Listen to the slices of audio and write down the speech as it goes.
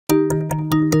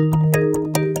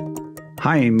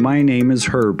Hi, my name is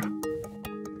Herb.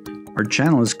 Our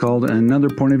channel is called Another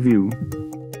Point of View.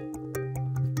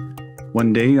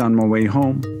 One day on my way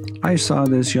home, I saw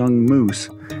this young moose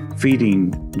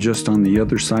feeding just on the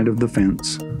other side of the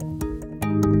fence.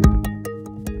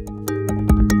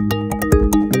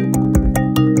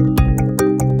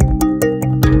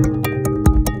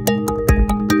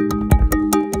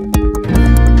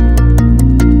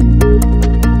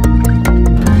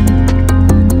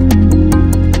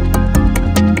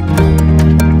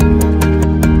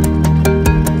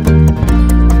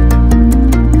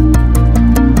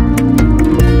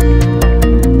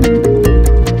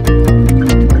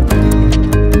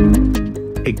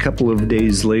 A couple of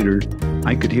days later,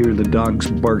 I could hear the dogs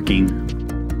barking,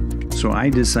 so I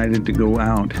decided to go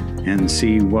out and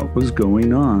see what was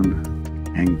going on.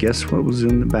 And guess what was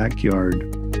in the backyard?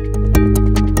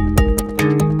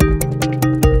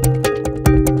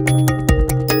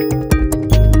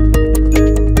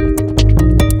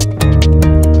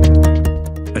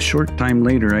 A short time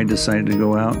later, I decided to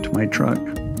go out to my truck,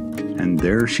 and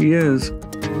there she is.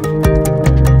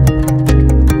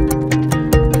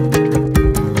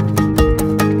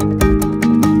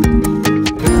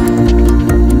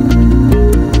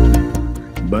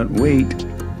 But wait,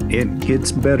 it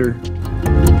gets better.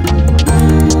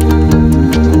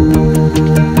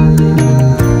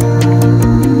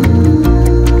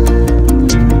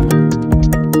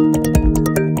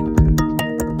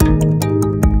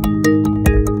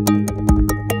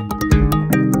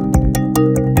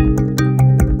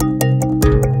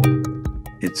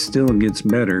 It still gets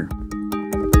better.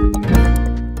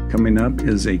 Coming up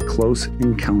is a close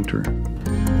encounter.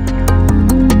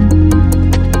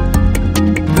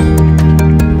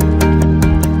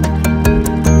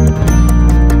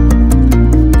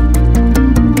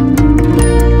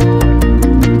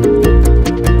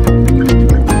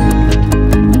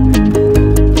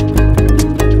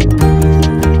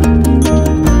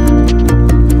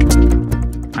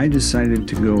 I decided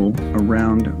to go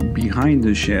around behind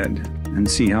the shed and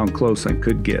see how close I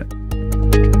could get.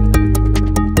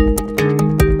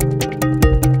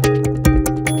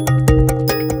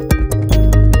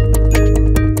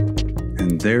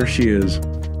 And there she is.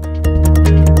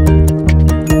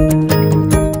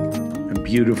 A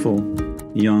beautiful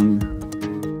young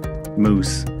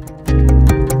moose.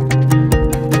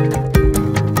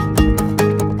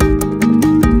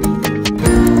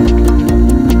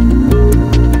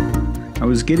 I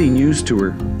was getting used to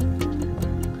her.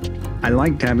 I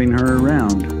liked having her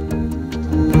around.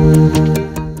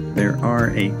 There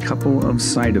are a couple of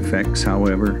side effects,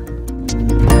 however.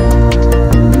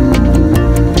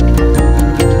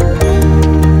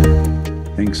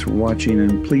 Thanks for watching,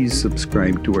 and please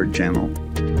subscribe to our channel.